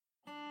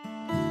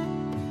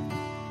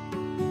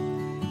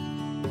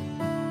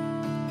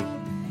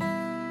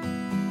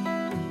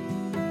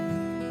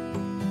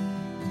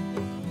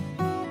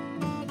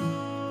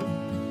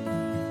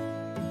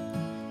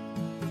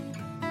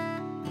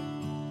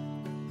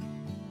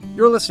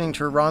You're listening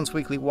to Iran's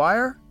Weekly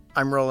Wire.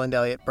 I'm Roland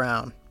Elliott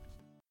Brown.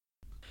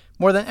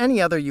 More than any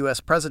other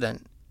U.S.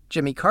 president,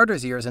 Jimmy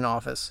Carter's years in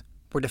office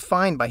were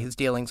defined by his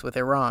dealings with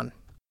Iran.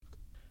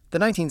 The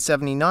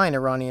 1979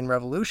 Iranian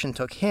Revolution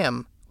took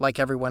him, like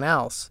everyone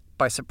else,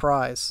 by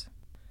surprise.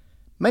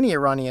 Many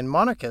Iranian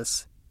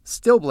monarchists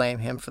still blame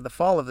him for the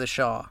fall of the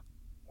Shah,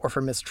 or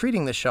for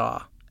mistreating the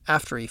Shah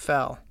after he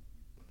fell.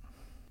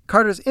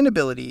 Carter's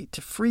inability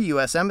to free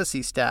U.S.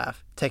 embassy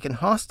staff taken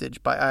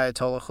hostage by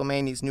Ayatollah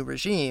Khomeini's new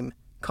regime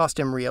cost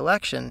him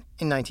re-election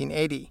in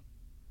 1980.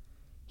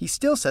 He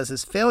still says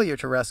his failure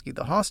to rescue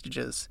the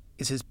hostages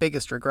is his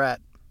biggest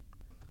regret.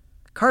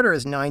 Carter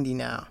is 90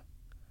 now.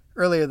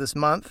 Earlier this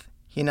month,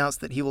 he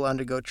announced that he will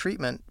undergo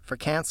treatment for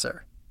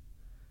cancer.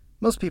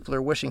 Most people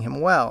are wishing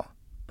him well,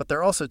 but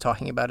they're also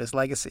talking about his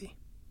legacy.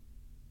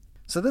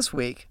 So this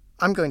week,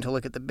 I'm going to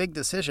look at the big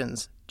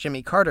decisions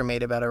Jimmy Carter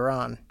made about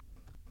Iran.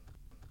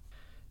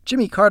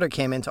 Jimmy Carter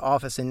came into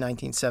office in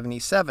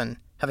 1977,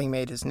 having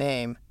made his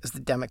name as the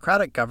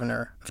Democratic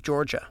governor of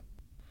Georgia.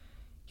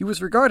 He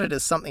was regarded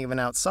as something of an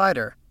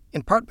outsider,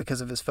 in part because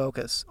of his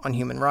focus on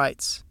human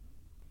rights.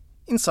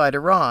 Inside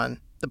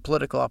Iran, the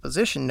political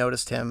opposition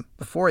noticed him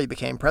before he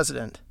became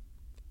president.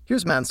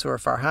 Here's Mansour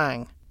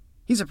Farhang.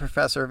 He's a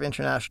professor of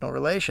international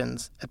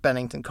relations at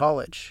Bennington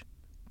College.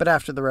 But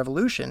after the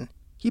revolution,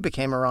 he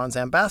became Iran's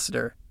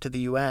ambassador to the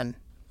UN.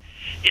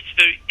 It's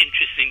very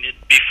interesting that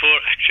before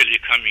actually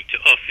coming to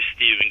office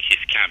during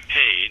his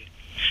campaign,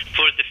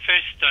 for the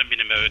first time in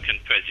American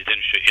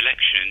presidential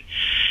election,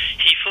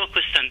 he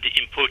focused on the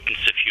importance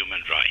of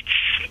human rights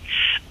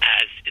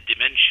as a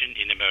dimension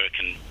in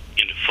American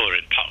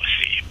foreign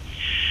policy.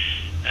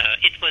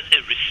 It was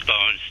a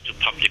response to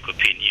public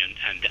opinion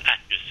and the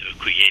atmosphere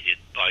created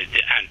by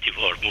the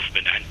anti-war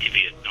movement,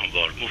 anti-Vietnam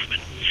War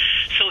movement.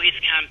 So his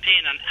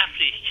campaign, and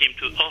after he came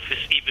to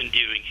office, even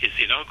during his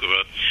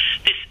inaugural,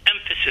 this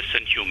emphasis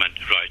on human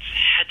rights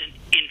had an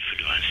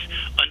influence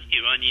on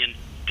Iranian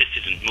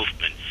dissident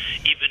movement,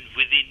 even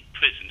within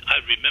prison.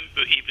 I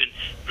remember even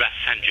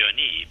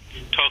Rafsanjani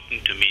talking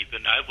to me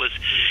when I was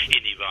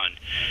in Iran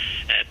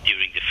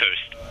during the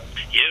first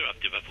year of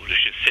the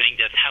revolution, saying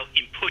that how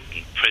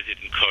important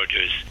President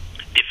Carter's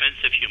defense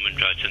of human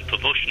rights and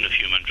promotion of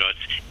human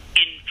rights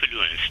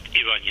influenced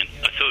Iranian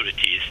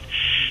authorities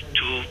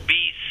to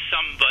be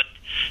somewhat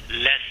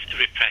less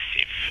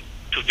repressive,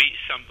 to be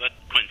somewhat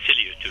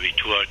conciliatory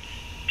toward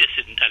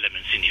dissident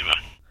elements in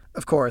Iran.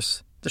 Of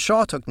course, the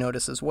Shah took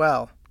notice as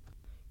well.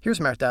 Here's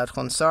Mehrdad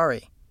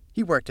Khonsari.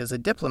 He worked as a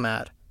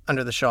diplomat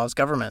under the Shah's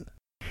government.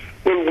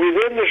 Well,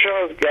 within the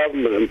Shah's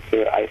government,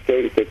 I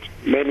think that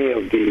many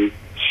of the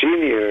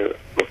senior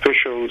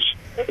officials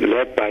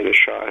led by the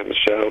Shah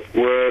himself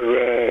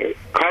were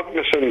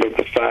cognizant of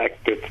the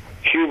fact that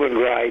human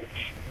rights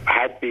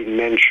had been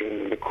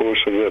mentioned in the course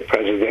of the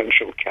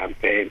presidential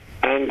campaign.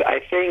 And I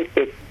think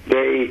that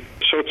they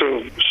sort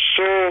of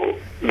saw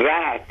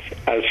that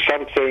as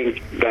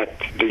something that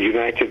the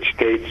United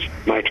States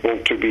might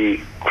want to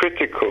be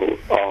critical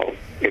of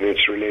in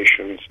its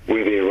relations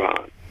with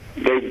Iran.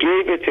 They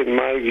gave it, in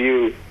my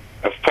view,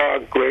 a far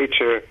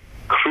greater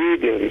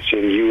credence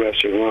in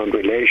U.S.-Iran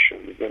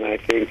relations than I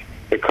think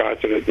the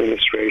Carter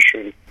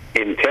administration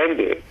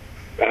intended.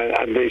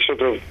 And they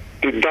sort of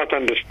did not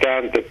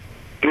understand that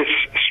this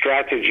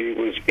strategy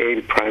was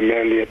aimed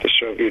primarily at the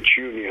Soviet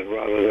Union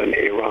rather than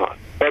Iran.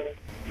 But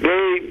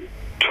they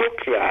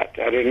took that,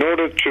 and in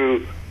order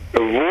to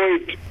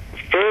avoid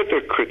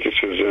further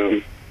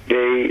criticism,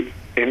 they,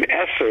 in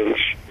essence,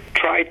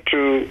 tried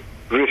to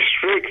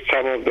restrict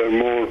some of their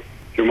more,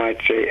 you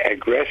might say,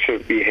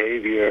 aggressive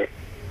behavior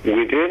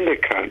within the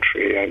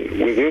country and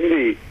within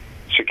the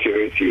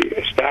security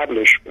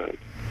establishment,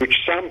 which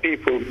some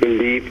people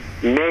believe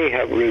may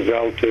have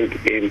resulted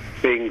in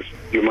things,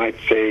 you might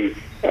say,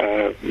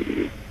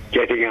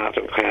 getting out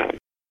of hand.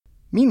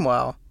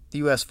 Meanwhile, the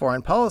U.S.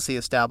 foreign policy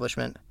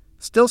establishment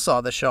still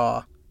saw the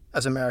Shah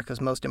as America's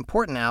most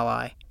important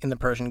ally in the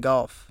Persian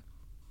Gulf.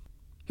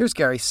 Here's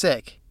Gary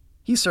Sick.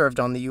 He served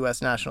on the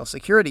U.S. National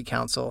Security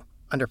Council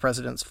under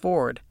Presidents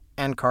Ford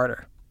and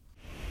Carter.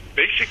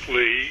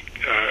 Basically,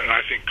 and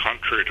I think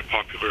contrary to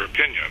popular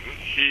opinion,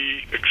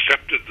 he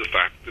accepted the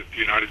fact that the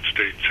United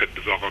States had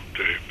developed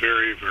a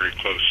very, very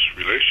close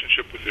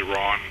relationship with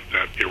Iran,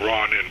 that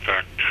Iran, in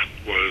fact,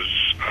 was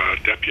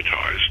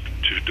deputized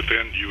to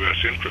defend U.S.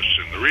 interests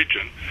in the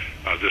region.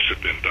 This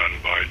had been done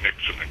by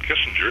Nixon and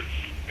Kissinger,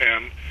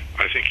 and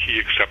I think he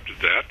accepted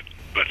that.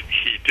 But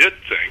he did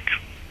think,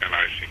 and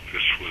I think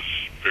this was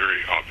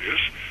very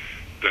obvious,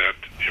 that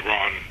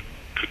Iran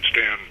could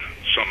stand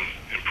some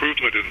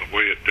improvement in the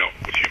way it dealt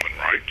with human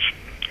rights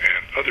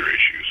and other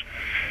issues.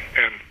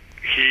 And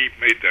he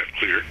made that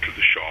clear to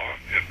the Shah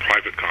in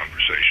private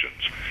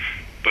conversations.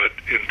 But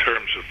in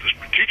terms of the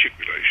strategic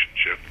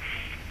relationship,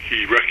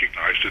 he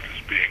recognized it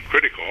as being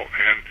critical,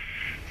 and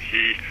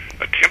he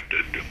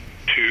attempted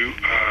to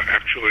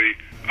actually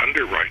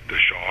underwrite the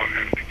Shah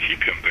and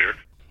keep him there.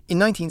 In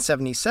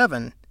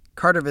 1977,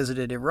 Carter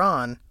visited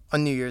Iran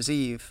on New Year's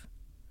Eve.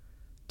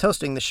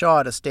 Toasting the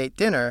Shah at a state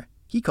dinner,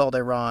 he called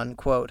Iran,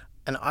 quote,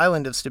 an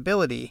island of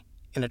stability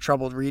in a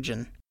troubled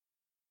region.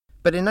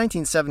 But in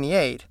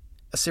 1978,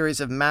 a series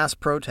of mass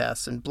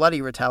protests and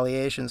bloody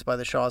retaliations by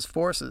the Shah's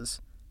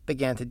forces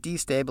began to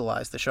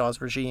destabilize the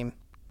Shah's regime.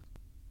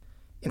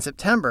 In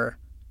September,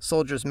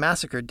 soldiers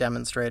massacred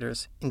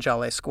demonstrators in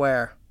Jaleh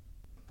Square.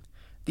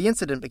 The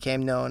incident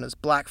became known as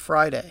Black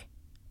Friday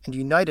and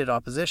united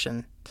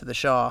opposition to the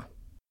Shah.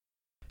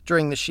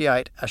 During the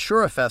Shiite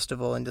Ashura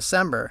festival in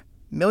December,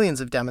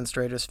 millions of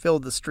demonstrators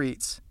filled the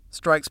streets,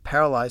 strikes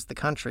paralyzed the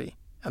country,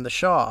 and the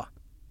Shah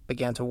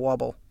began to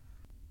wobble.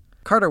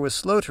 Carter was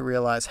slow to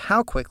realize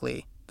how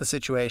quickly the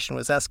situation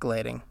was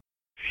escalating.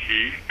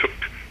 He took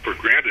for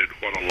granted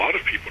what a lot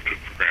of people took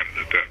for granted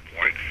at that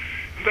point,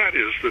 and that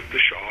is that the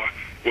Shah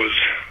was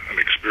an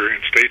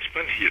experienced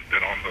statesman. He had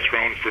been on the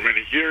throne for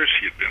many years.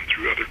 He had been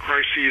through other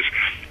crises,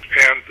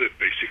 and that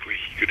basically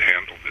he could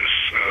handle this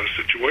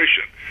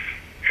situation.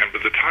 And by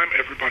the time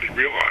everybody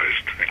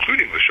realized,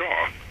 including the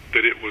Shah,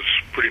 that it was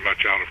pretty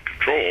much out of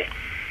control,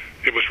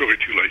 it was really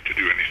too late to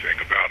do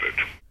anything about it.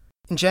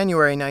 In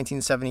January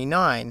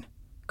 1979,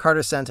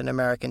 Carter sent an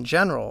American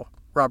general,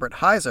 Robert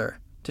Heiser,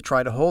 to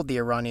try to hold the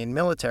Iranian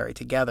military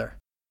together.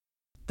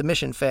 The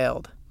mission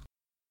failed.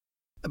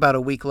 About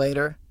a week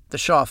later, the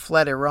Shah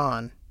fled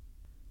Iran.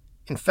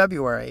 In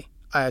February,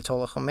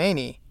 Ayatollah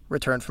Khomeini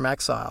returned from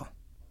exile.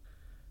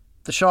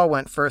 The Shah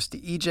went first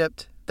to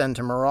Egypt, then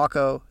to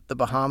Morocco, the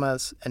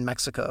Bahamas, and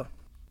Mexico.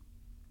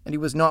 And he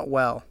was not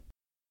well.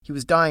 He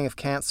was dying of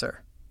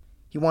cancer.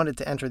 He wanted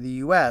to enter the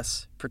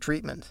U.S. for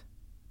treatment.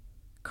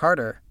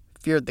 Carter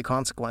feared the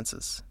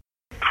consequences.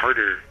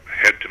 Carter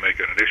had to make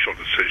an initial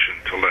decision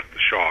to let the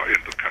Shah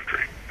into the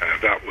country.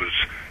 And that was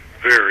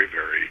very,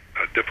 very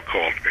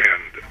difficult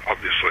and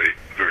obviously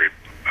very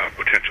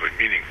potentially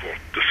meaningful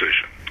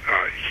decision.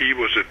 He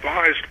was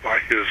advised by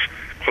his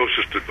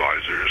closest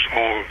advisors,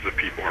 all of the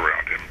people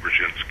around him,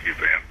 Brzezinski,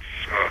 Vance,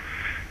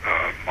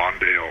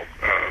 Mondale,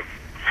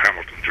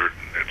 Hamilton, Jordan,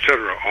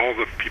 etc., all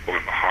the people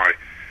in the high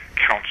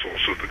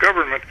councils of the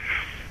government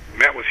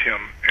met with him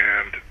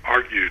and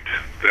argued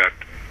that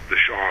the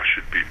Shah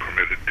should be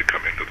permitted to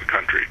come into the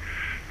country.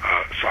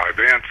 Cy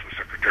Vance, the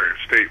Secretary of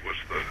State, was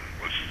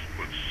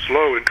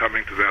slow in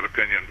coming to that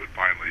opinion, but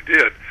finally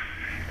did.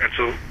 And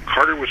so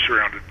Carter was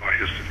surrounded by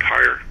his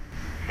entire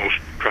most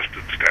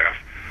trusted staff,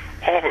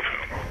 all of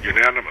whom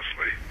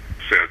unanimously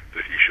said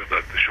that he should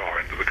let the Shah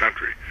into the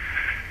country.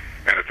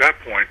 And at that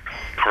point,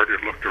 Carter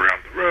looked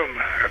around the room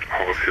at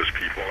all of his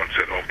people and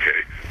said, okay,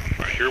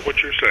 I hear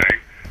what you're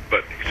saying,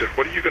 but he said,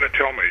 what are you going to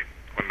tell me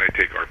when they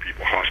take our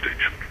people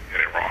hostage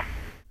in Iran?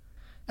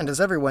 And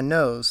as everyone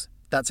knows,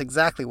 that's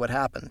exactly what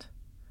happened.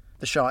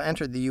 The Shah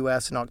entered the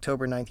U.S. in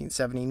October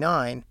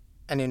 1979,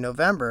 and in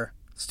November,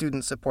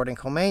 students supporting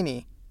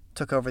Khomeini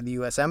took over the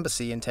U.S.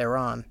 Embassy in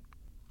Tehran.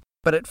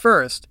 But at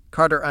first,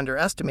 Carter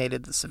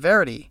underestimated the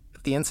severity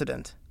of the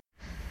incident.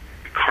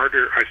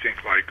 Carter, I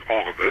think, like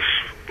all of us,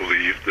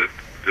 believed that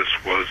this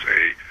was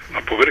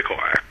a political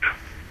act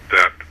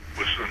that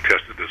was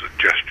intended as a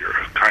gesture,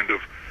 a kind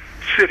of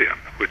sit-in,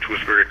 which was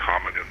very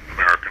common in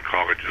American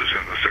colleges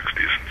in the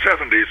 60s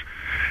and 70s.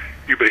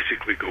 You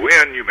basically go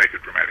in, you make a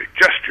dramatic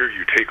gesture,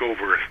 you take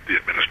over the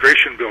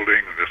administration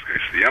building, in this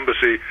case the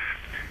embassy,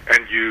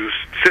 and you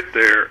sit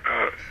there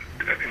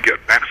and get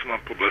maximum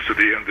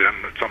publicity, and then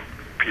some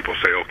people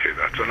say, okay,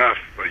 that's enough,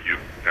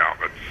 now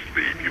let's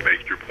leave, you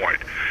make your point.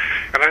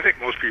 And I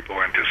think most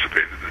people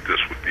anticipated that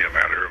this would be a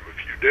matter of a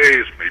few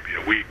days, maybe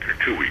a week or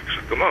 2 weeks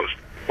at the most.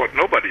 What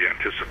nobody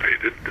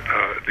anticipated,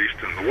 at least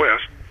in the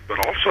West, but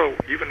also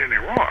even in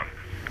Iran,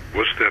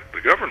 was that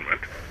the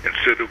government,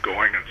 instead of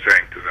going and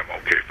saying to them,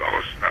 okay,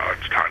 fellas, now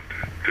it's time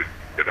to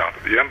get out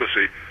of the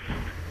embassy,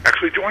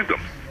 actually joined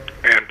them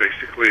and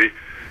basically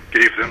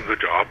gave them the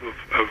job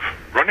of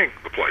running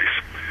the place.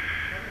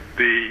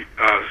 The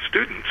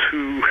students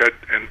who had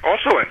and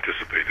also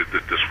anticipated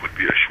that this would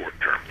be a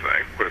short-term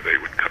thing, where they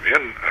would come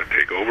in,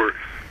 take over,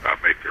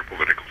 make their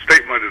political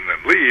statement, and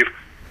then leave,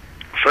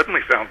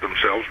 suddenly found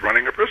themselves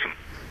running a prison,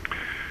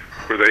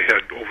 where they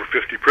had over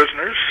 50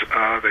 prisoners.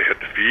 They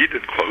had to feed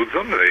and clothe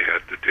them. They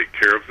had to take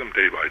care of them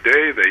day by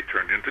day. They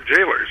turned into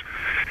jailers.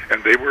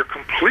 And they were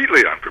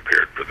completely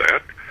unprepared for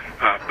that,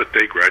 but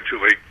they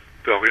gradually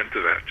fell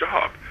into that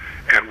job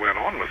and went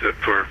on with it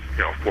for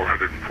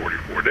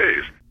 444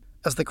 days.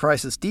 As the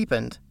crisis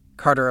deepened,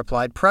 Carter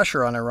applied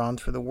pressure on Iran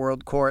through the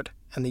World Court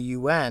and the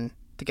UN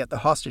to get the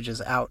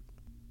hostages out.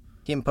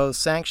 He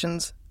imposed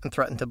sanctions and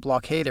threatened to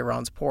blockade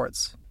Iran's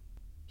ports.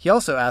 He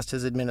also asked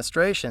his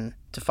administration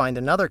to find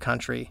another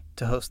country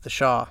to host the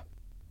Shah.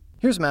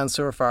 Here's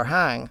Mansour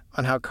Farhang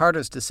on how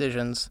Carter's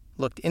decisions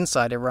looked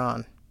inside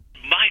Iran.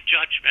 My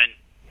judgment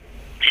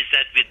is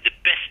that with the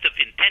best of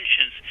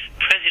intentions,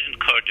 President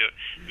Carter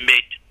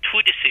made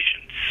two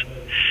decisions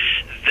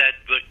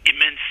that were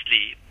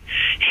immensely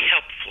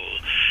helpful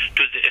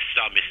to the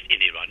Islamists in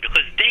Iran,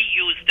 because they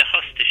used the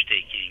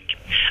hostage-taking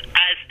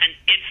as an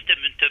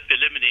instrument of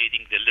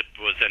eliminating the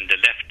liberals and the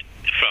left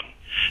from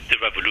the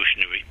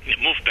revolutionary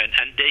movement,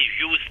 and they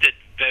used it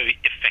very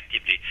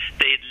effectively.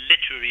 They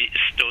literally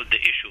stole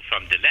the issue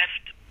from the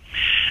left,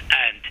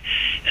 and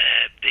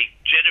they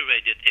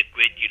generated a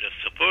great deal of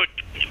support,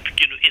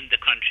 in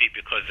the country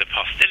because of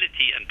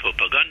hostility and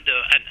propaganda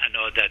and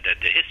all that,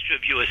 the history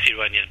of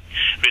U.S.-Iranian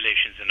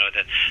relations and all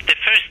that. The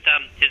first,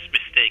 his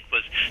mistake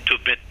was to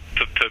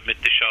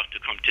permit the Shah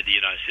to come to the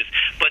United States.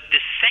 But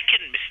the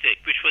second mistake,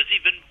 which was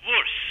even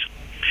worse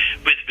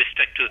with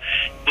respect to,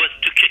 was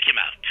to kick him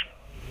out.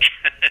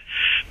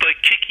 By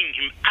kicking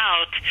him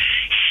out,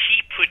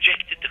 he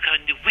projected the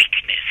kind of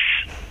weakness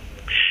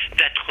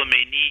that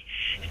Khomeini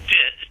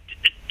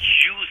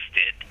used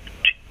it,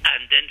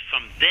 and then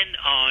from then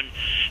on,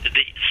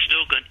 the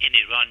slogan in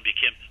Iran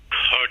became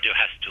Carter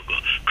has to go.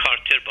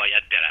 Carter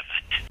bayad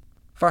beravat.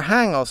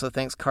 Farhang also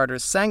thinks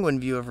Carter's sanguine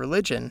view of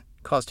religion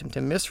caused him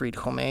to misread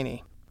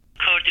Khomeini.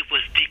 Carter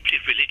was deeply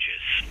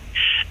religious,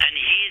 and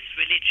his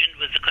religion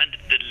was a kind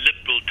of the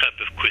liberal type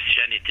of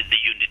Christianity,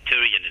 the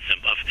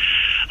Unitarianism of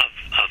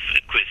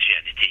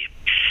Christianity.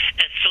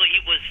 And so he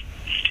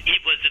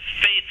was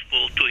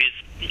faithful to his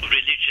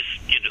religious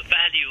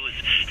values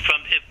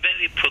from a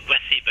very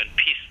progressive and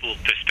peaceful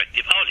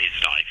perspective all his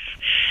life.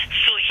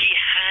 So he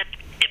had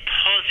a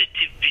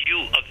positive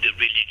view of the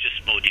religious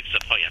motives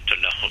of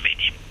Ayatollah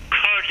Khomeini.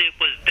 Carter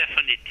was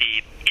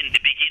definitely, in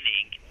the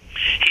beginning,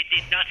 he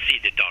did not see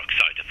the dark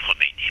side of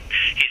Khomeini.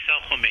 He saw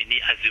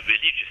Khomeini as a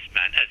religious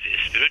man, as a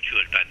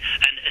spiritual man,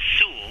 and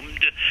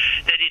assumed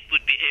that it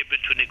would be able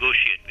to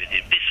negotiate with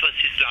him. This was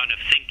his line of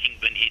thinking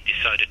when he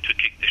decided to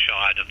kick the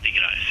Shah out of the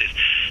United States.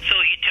 So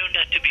he turned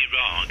out to be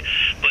wrong,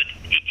 but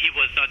he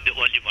was not the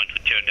only one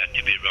who turned out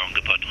to be wrong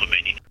about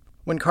Khomeini.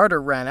 When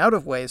Carter ran out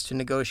of ways to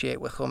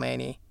negotiate with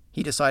Khomeini,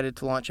 he decided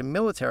to launch a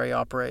military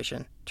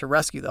operation to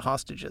rescue the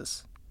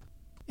hostages.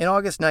 In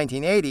August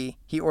 1980,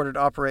 he ordered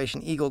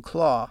Operation Eagle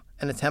Claw,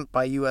 an attempt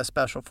by U.S.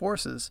 Special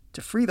Forces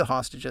to free the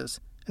hostages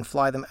and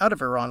fly them out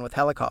of Iran with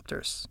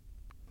helicopters.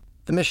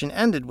 The mission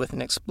ended with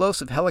an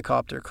explosive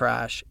helicopter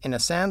crash in a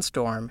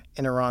sandstorm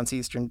in Iran's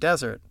eastern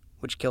desert,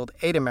 which killed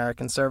 8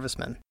 American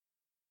servicemen.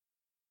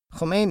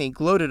 Khomeini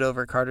gloated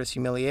over Carter's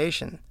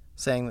humiliation,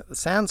 saying that the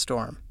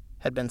sandstorm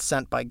had been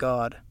sent by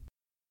God.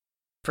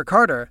 For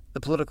Carter,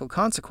 the political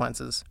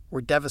consequences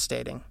were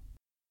devastating.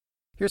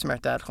 Here's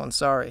Mehrdad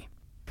Khonsari.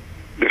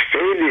 The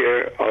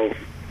failure of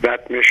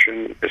that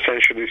mission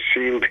essentially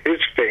sealed his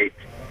fate.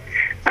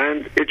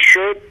 And it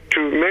showed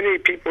to many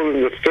people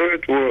in the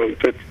third world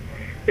that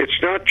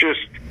it's not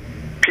just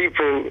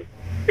people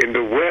in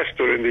the West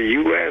or in the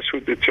U.S. who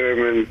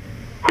determine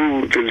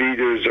who the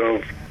leaders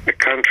of a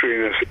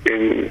country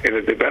in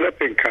a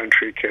developing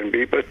country can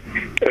be, but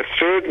a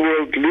third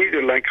world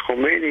leader like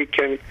Khomeini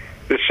can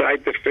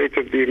decide the fate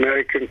of the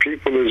American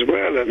people as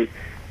well. And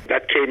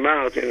that came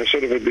out in a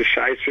sort of a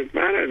decisive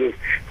manner, that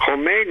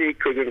Khomeini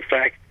could in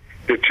fact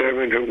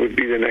determine who would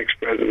be the next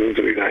president of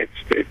the United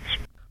States.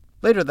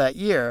 Later that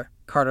year,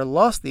 Carter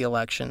lost the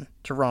election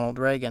to Ronald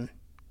Reagan.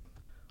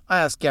 I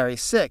asked Gary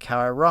Sick how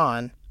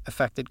Iran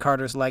affected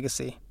Carter's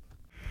legacy.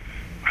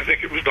 I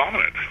think it was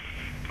dominant.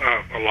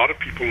 A lot of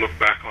people look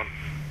back on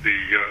the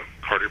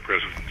Carter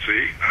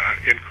presidency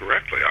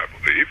incorrectly, I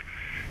believe,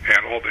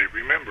 and all they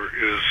remember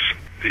is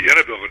the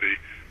inability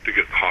to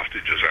get the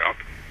hostages out,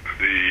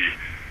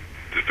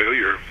 the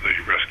failure of the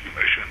rescue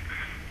mission,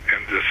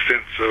 and this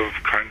sense of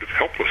kind of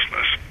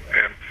helplessness.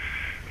 And,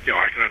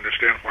 I can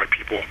understand why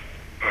people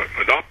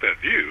adopt that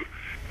view,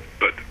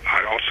 but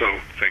I also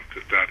think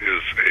that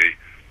is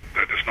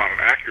not an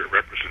accurate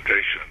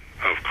representation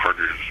of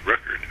Carter's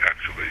record,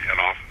 actually, in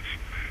office.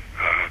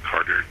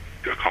 Carter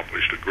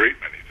accomplished a great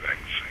many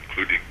things,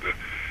 including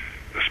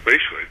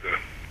especially the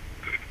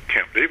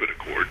Camp David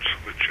Accords,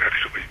 which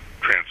actually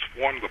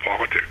transformed the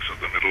politics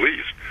of the Middle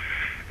East.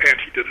 And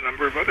he did a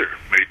number of other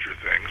major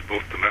things,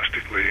 both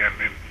domestically and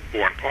in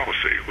foreign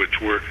policy,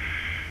 which were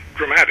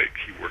dramatic.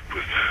 He worked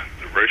with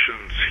the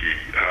Russians. He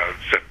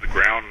set the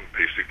ground,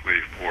 basically,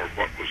 for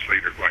what was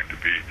later going to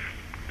be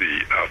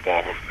the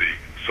fall of the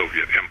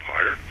Soviet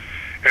Empire,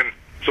 and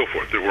so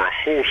forth. There were a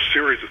whole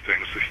series of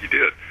things that he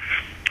did,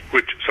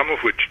 some of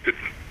which did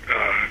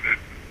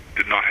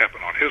not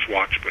happen on his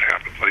watch, but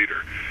happened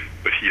later.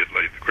 But he had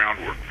laid the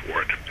groundwork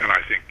for it, and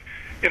I think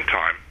in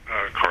time,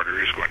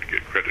 Carter is going to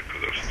get credit for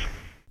those.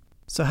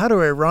 So how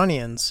do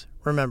Iranians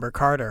remember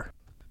Carter?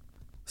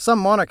 Some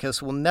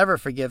monarchists will never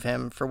forgive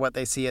him for what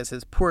they see as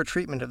his poor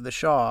treatment of the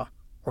Shah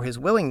or his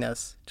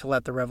willingness to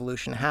let the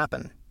revolution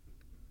happen.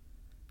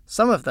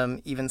 Some of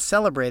them even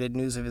celebrated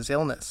news of his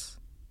illness.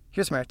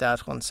 Here's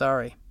Mehrdad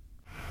Khonsari.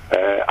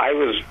 I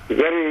was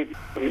very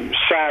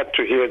sad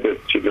to hear that,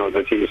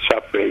 that he is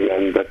suffering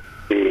and that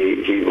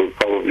he will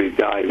probably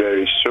die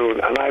very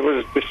soon. And I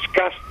was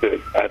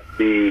disgusted at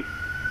the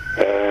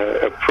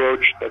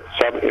approach that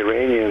some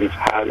Iranians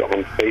had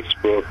on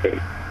Facebook and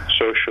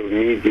social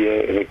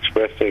media in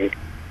expressing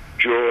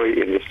joy,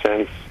 in the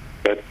sense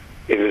that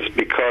it is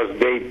because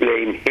they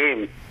blame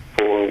him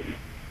for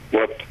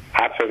what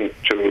happened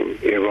to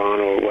Iran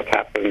or what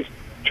happened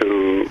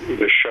to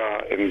the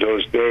Shah in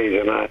those days.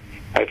 And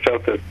I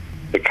felt that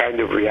the kind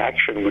of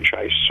reaction which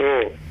I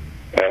saw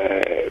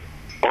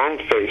on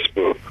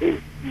Facebook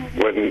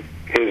when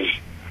his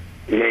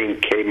name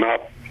came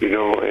up,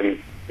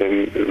 in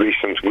in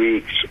recent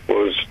weeks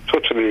was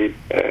totally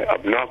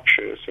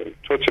obnoxious and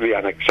totally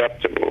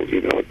unacceptable,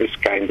 this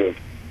kind of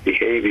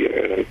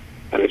behavior,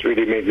 and it's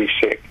really made me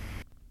sick.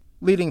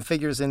 Leading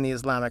figures in the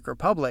Islamic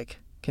Republic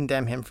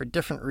condemn him for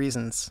different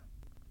reasons.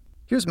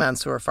 Here's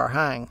Mansour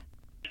Farhang.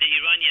 The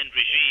Iranian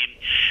regime,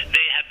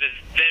 they have a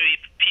very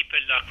people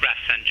like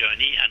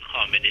Rafsanjani and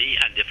Khomeini,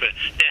 and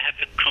they have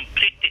a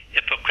completely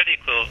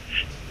hypocritical,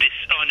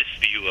 dishonest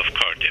view of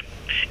Carter.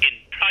 In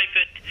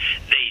private,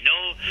 they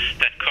know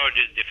that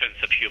Carter's defense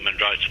of human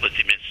rights was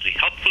immensely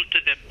helpful to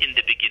them in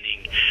the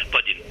beginning,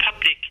 but in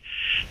public,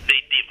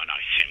 they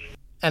demonize him.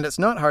 And it's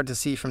not hard to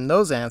see from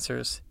those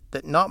answers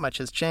that not much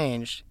has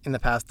changed in the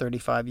past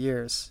 35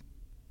 years.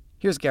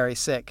 Here's Gary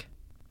Sick.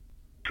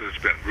 There's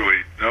been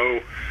really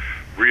no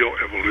real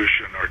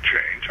evolution or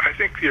change. I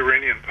think the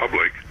Iranian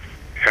public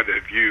had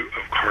a view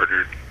of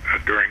Carter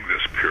during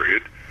this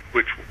period,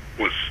 which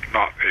was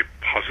not a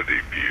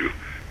positive view,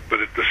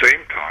 but at the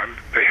same time,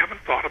 they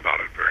haven't thought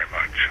about it very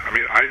much. I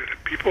mean,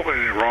 people in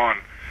Iran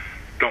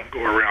don't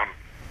go around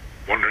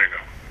wondering,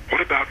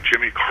 what about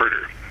Jimmy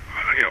Carter?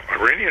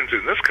 Iranians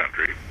in this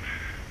country,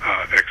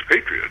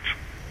 expatriates,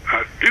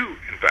 do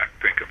in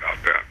fact think about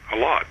that a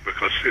lot,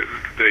 because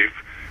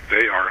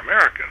they are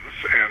Americans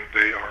and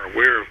they are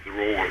aware of the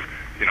role of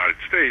the United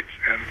States,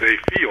 and they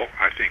feel,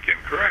 I think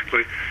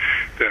incorrectly,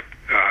 that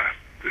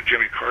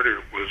Jimmy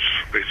Carter was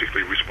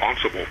basically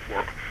responsible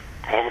for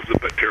all of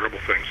the terrible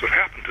things that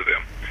happened to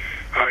them.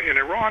 In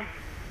Iran,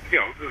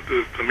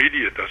 the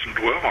media doesn't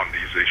dwell on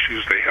these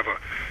issues. They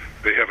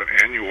have an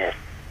annual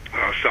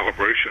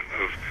celebration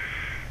of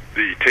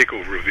the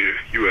takeover of the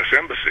U.S.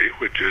 Embassy,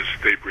 which is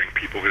they bring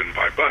people in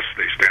by bus.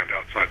 They stand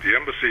outside the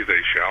embassy,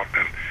 they shout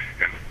and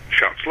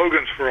shout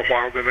slogans for a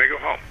while, then they go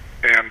home.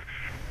 And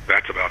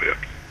that's about it.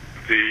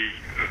 The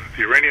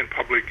Iranian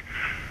public,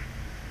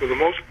 for the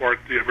most part,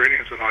 the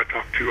Iranians that I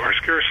talk to are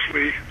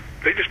scarcely,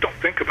 they just don't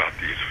think about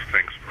these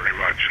things very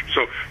much.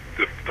 So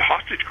the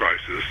hostage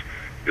crisis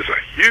is a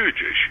huge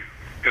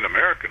issue in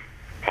American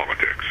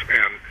politics,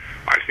 and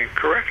I think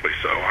correctly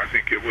so. I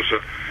think it was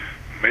a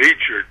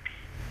major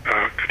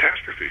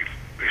catastrophe,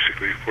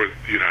 basically, for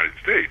the United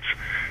States,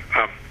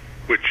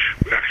 which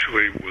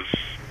actually was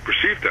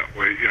perceived that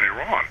way in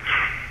Iran.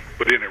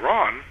 But in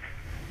Iran,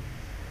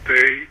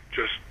 they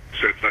just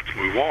said, let's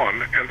move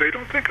on, and they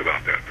don't think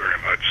about that very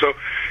much. So,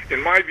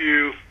 in my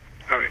view,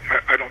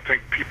 I don't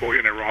think people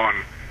in Iran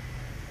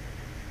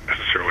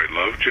necessarily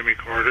love Jimmy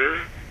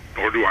Carter,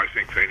 nor do I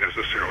think they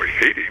necessarily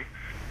hate him,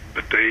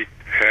 but they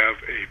have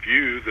a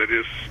view that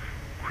is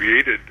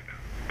created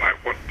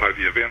by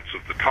the events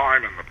of the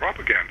time and the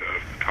propaganda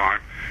of the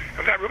time,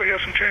 and that really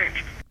hasn't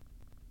changed.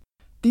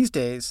 These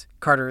days,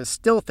 Carter is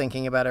still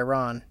thinking about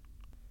Iran.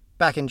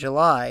 Back in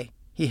July,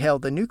 he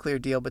hailed the nuclear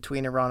deal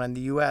between Iran and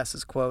the U.S.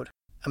 as, quote,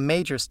 a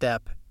major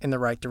step in the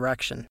right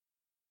direction.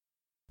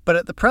 But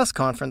at the press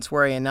conference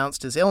where he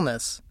announced his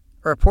illness,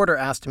 a reporter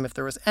asked him if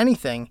there was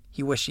anything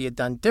he wished he had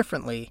done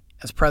differently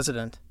as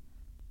president.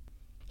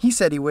 He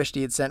said he wished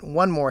he had sent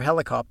one more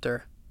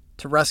helicopter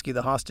to rescue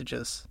the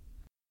hostages.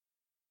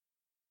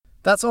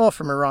 That's all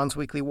from Iran's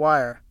Weekly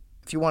Wire.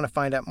 If you want to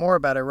find out more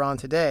about Iran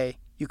today,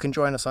 you can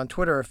join us on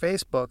Twitter or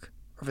Facebook,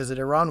 or visit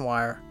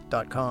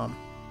IranWire.com.